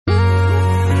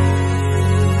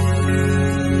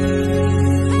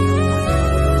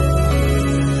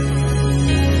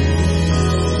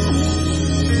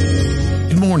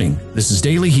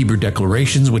Daily Hebrew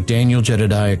Declarations with Daniel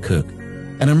Jedediah Cook,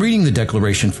 and I'm reading the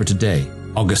declaration for today,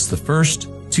 August the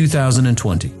 1st,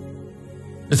 2020.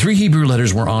 The three Hebrew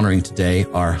letters we're honoring today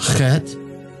are Chet,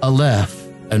 Aleph,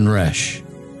 and Resh.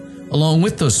 Along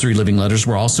with those three living letters,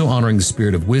 we're also honoring the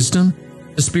Spirit of wisdom,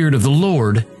 the Spirit of the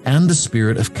Lord, and the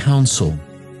Spirit of counsel.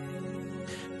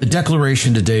 The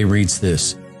declaration today reads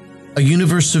this: a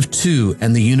universe of two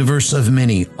and the universe of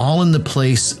many, all in the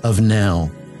place of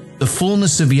now, the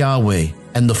fullness of Yahweh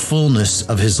and the fullness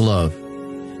of His love,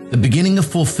 the beginning of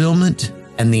fulfillment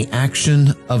and the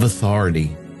action of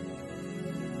authority.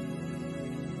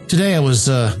 Today I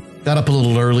got up a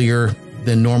little earlier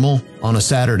than normal on a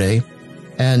Saturday,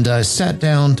 and I sat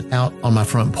down out on my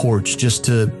front porch just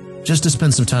to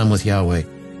spend some time with Yahweh.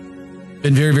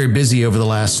 Been very, very busy over the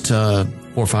last 4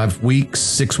 or 5 weeks,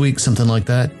 6 weeks, something like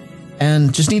that,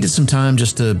 and just needed some time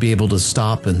just to be able to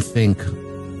stop and think.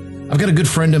 I've got a good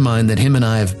friend of mine that him and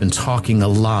I have been talking a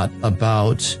lot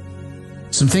about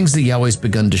some things that Yahweh's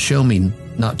begun to show me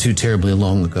not too terribly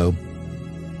long ago.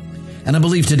 And I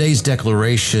believe today's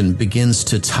declaration begins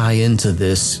to tie into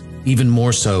this even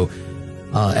more so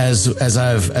as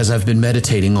I've been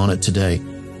meditating on it today.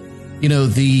 You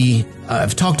know,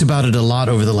 I've talked about it a lot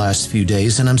over the last few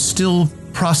days, and I'm still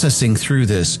processing through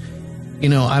this. You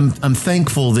know, I'm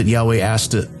thankful that Yahweh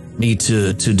asked me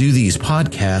to do these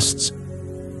podcasts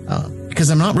because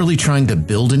I'm not really trying to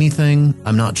build anything.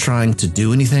 I'm not trying to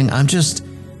do anything.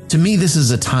 To me, this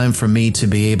is a time for me to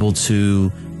be able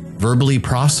to verbally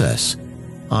process.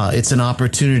 It's an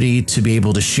opportunity to be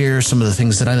able to share some of the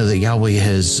things that I know that Yahweh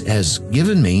has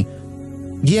given me.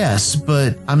 Yes,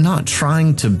 but I'm not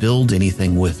trying to build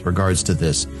anything with regards to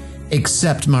this,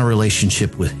 except my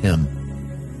relationship with Him.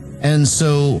 And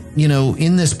so, you know,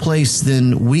 in this place,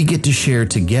 then we get to share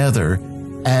together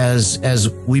as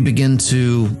we begin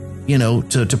to, you know,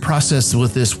 to process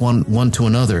with this one to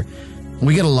another.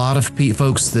 We get a lot of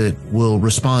folks that will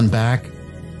respond back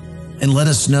and let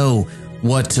us know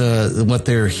what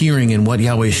they're hearing and what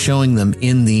Yahweh is showing them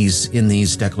in these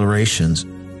declarations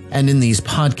and in these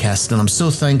podcasts. And I'm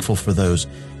so thankful for those.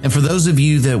 And for those of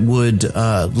you that would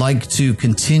like to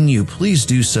continue, please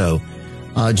do so.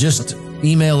 Just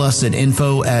email us at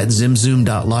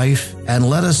info@zimzoom.life and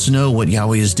let us know what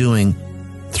Yahweh is doing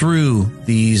through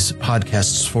these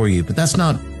podcasts for you. But that's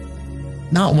not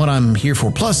what I'm here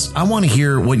for. Plus, I want to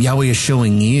hear what Yahweh is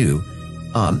showing you.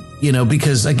 You know,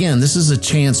 because again, this is a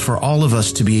chance for all of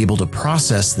us to be able to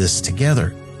process this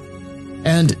together.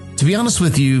 And to be honest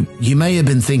with you, you may have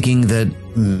been thinking that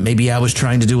maybe I was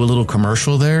trying to do a little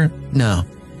commercial there. No,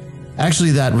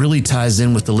 actually, that really ties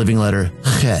in with the living letter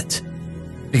Chet,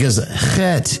 because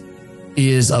Chet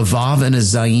is a Vav and a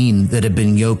Zayin that have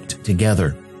been yoked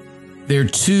together. They're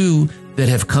two that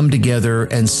have come together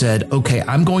and said, okay,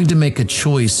 I'm going to make a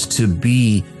choice to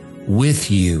be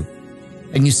with you.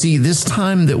 And you see, this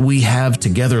time that we have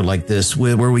together like this,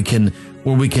 where we can,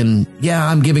 yeah,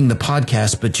 I'm giving the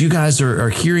podcast, but you guys are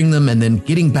hearing them and then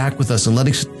getting back with us and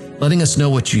letting us know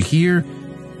what you hear.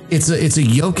 It's a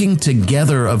yoking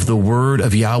together of the word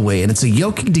of Yahweh, and it's a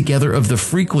yoking together of the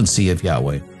frequency of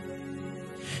Yahweh.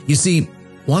 You see,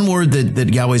 one word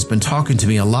that Yahweh's been talking to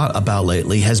me a lot about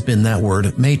lately has been that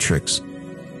word matrix,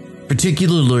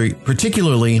 particularly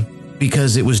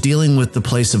because it was dealing with the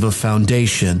place of a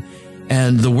foundation.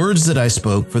 And the words that I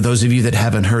spoke, for those of you that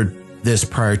haven't heard this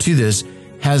prior to this,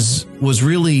 was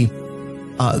really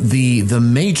the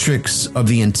matrix of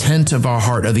the intent of our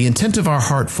heart. Or the intent of our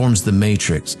heart forms the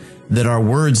matrix that our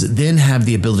words then have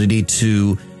the ability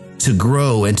to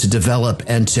grow and to develop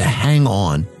and to hang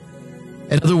on.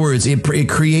 In other words, it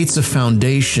creates a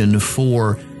foundation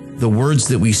for the words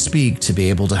that we speak to be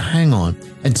able to hang on.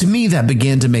 And to me, that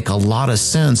began to make a lot of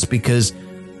sense, because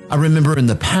I remember in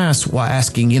the past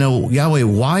asking, you know, Yahweh,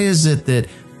 why is it that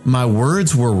my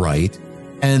words were right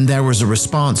and there was a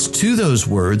response to those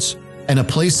words and a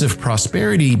place of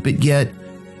prosperity, but yet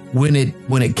when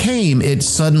it came, it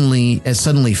suddenly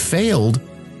failed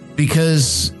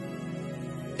because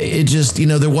it just, you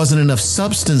know, there wasn't enough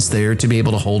substance there to be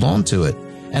able to hold on to it.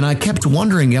 And I kept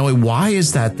wondering, Yahweh, why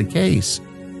is that the case?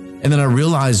 And then I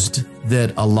realized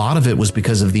that a lot of it was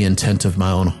because of the intent of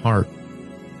my own heart.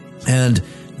 And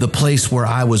the place where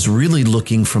I was really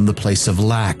looking from the place of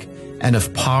lack and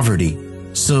of poverty.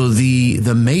 So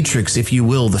the matrix, if you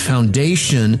will, the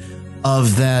foundation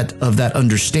of that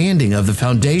understanding, of the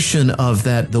foundation of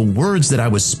that, the words that I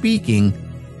was speaking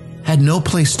had no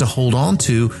place to hold on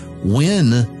to when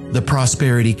the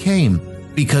prosperity came,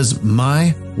 because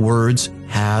my words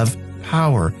have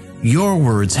power. Your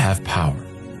words have power.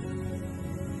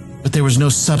 But there was no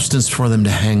substance for them to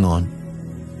hang on.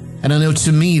 And I know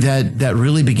to me that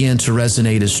really began to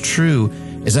resonate as true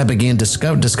as I began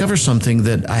to discover something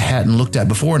that I hadn't looked at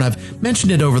before. And I've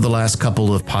mentioned it over the last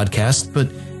couple of podcasts, but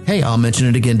hey, I'll mention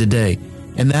it again today.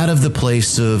 And that of the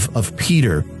place of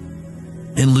Peter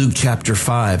in Luke chapter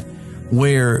 5,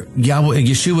 where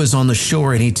Yeshua is on the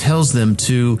shore and he tells them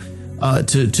to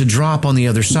drop on the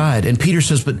other side. And Peter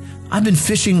says, but I've been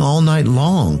fishing all night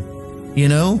long,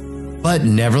 but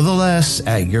nevertheless,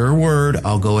 at your word,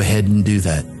 I'll go ahead and do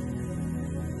that.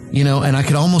 And I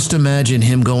could almost imagine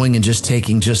him going and just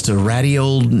taking just a ratty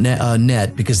old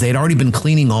net, because they'd already been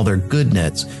cleaning all their good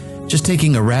nets, just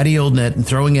taking a ratty old net and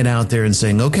throwing it out there and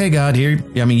saying, okay, God, here,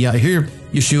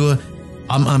 Yeshua,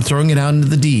 I'm throwing it out into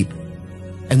the deep.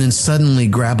 And then suddenly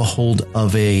grab a hold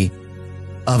of a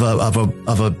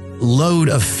load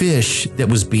of fish that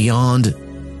was beyond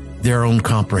their own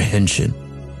comprehension.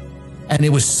 And it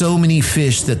was so many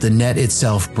fish that the net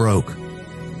itself broke.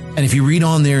 And if you read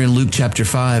on there in Luke chapter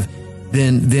 5,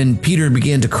 then Peter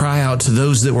began to cry out to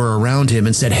those that were around him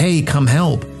and said, hey, come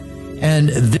help. And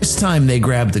this time they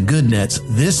grabbed the good nets.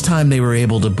 This time they were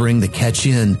able to bring the catch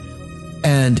in.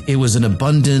 And it was an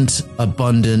abundant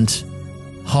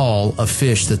haul of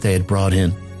fish that they had brought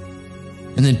in.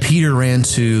 And then Peter ran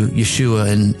to Yeshua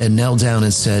and knelt down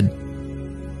and said,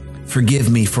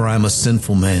 forgive me, for I'm a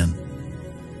sinful man.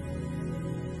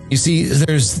 You see,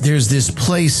 there's this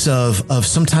place of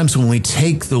sometimes when we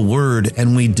take the word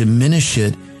and we diminish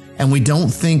it and we don't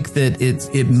think that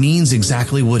it means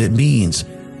exactly what it means.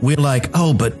 We're like,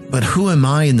 oh, but who am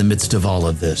I in the midst of all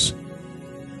of this?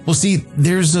 Well, see,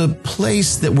 there's a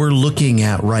place that we're looking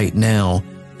at right now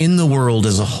in the world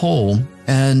as a whole.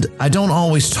 And I don't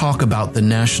always talk about the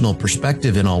national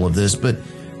perspective in all of this, but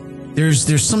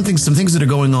there's some things that are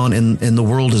going on in the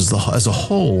world as a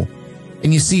whole.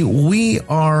 And you see, we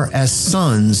are, as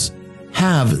sons,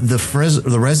 have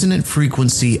the resonant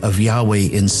frequency of Yahweh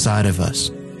inside of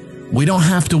us. We don't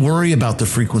have to worry about the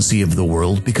frequency of the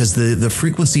world, because the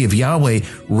frequency of Yahweh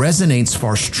resonates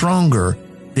far stronger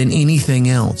than anything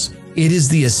else. It is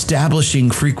the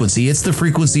establishing frequency. It's the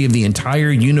frequency of the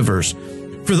entire universe.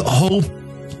 For the whole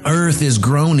earth is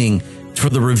groaning for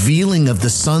the revealing of the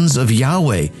sons of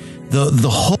Yahweh. The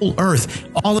whole earth,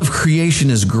 all of creation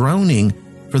is groaning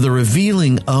for the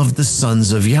revealing of the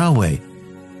sons of Yahweh.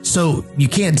 So you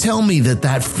can't tell me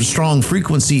that strong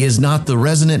frequency is not the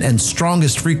resonant and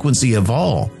strongest frequency of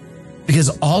all, because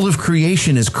all of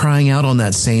creation is crying out on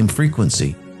that same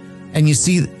frequency. And you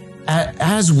see,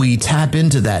 as we tap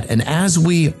into that and as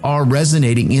we are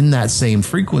resonating in that same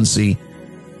frequency,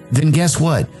 then guess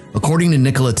what? According to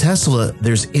Nikola Tesla,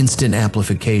 there's instant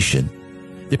amplification.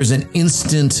 There's an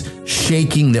instant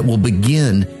shaking that will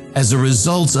begin as a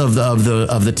result of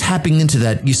the tapping into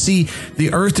that. You see,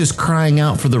 the earth is crying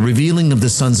out for the revealing of the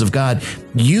sons of God.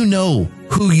 You know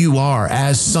who you are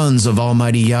as sons of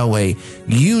Almighty Yahweh.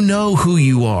 You know who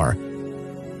you are.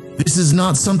 This is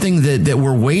not something that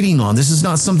we're waiting on. This is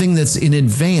not something that's in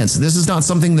advance. This is not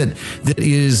something that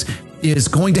is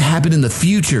going to happen in the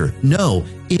future. No,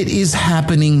 it is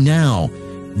happening now.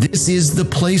 This is the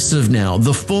place of now,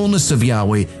 the fullness of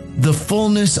Yahweh, the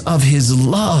fullness of His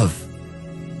love.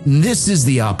 This is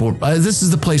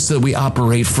the place that we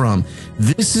operate from.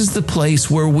 This is the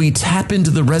place where we tap into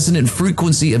the resonant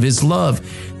frequency of His love,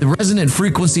 the resonant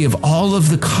frequency of all of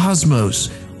the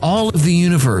cosmos, all of the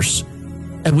universe,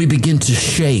 and we begin to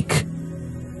shake.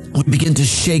 We begin to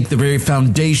shake the very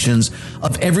foundations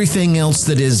of everything else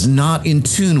that is not in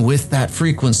tune with that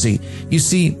frequency. You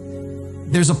see,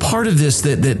 there's a part of this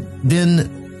that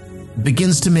then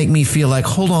begins to make me feel like,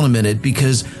 hold on a minute,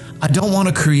 because I don't want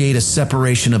to create a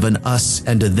separation of an us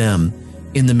and a them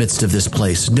in the midst of this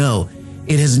place. No,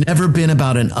 it has never been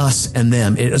about an us and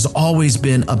them. It has always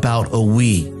been about a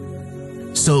we.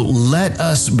 So let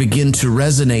us begin to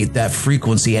resonate that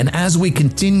frequency. And as we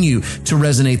continue to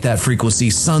resonate that frequency,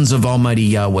 sons of Almighty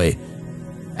Yahweh,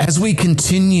 as we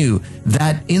continue,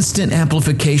 that instant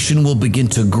amplification will begin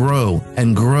to grow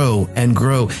and grow and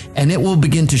grow, and it will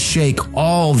begin to shake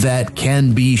all that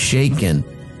can be shaken.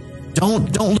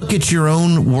 Don't look at your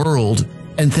own world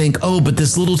and think, oh, but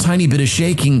this little tiny bit of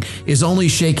shaking is only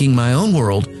shaking my own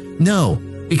world. No,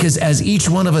 because as each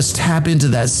one of us tap into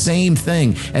that same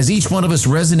thing, as each one of us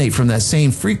resonate from that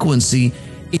same frequency,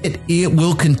 it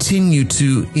will continue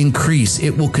to increase. It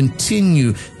will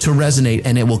continue to resonate,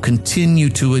 and it will continue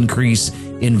to increase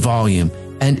in volume.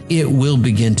 And it will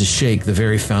begin to shake the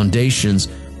very foundations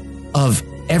of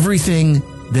everything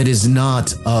that is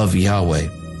not of Yahweh.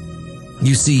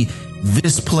 You see,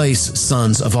 this place,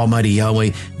 sons of Almighty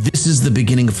Yahweh, this is the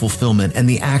beginning of fulfillment and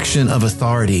the action of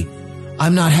authority.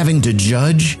 I'm not having to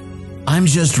judge. I'm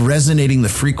just resonating the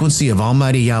frequency of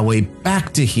Almighty Yahweh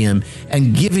back to him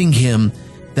and giving him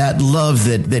that love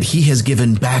that he has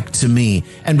given back to me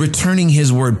and returning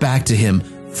his word back to him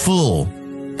full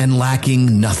and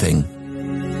lacking nothing.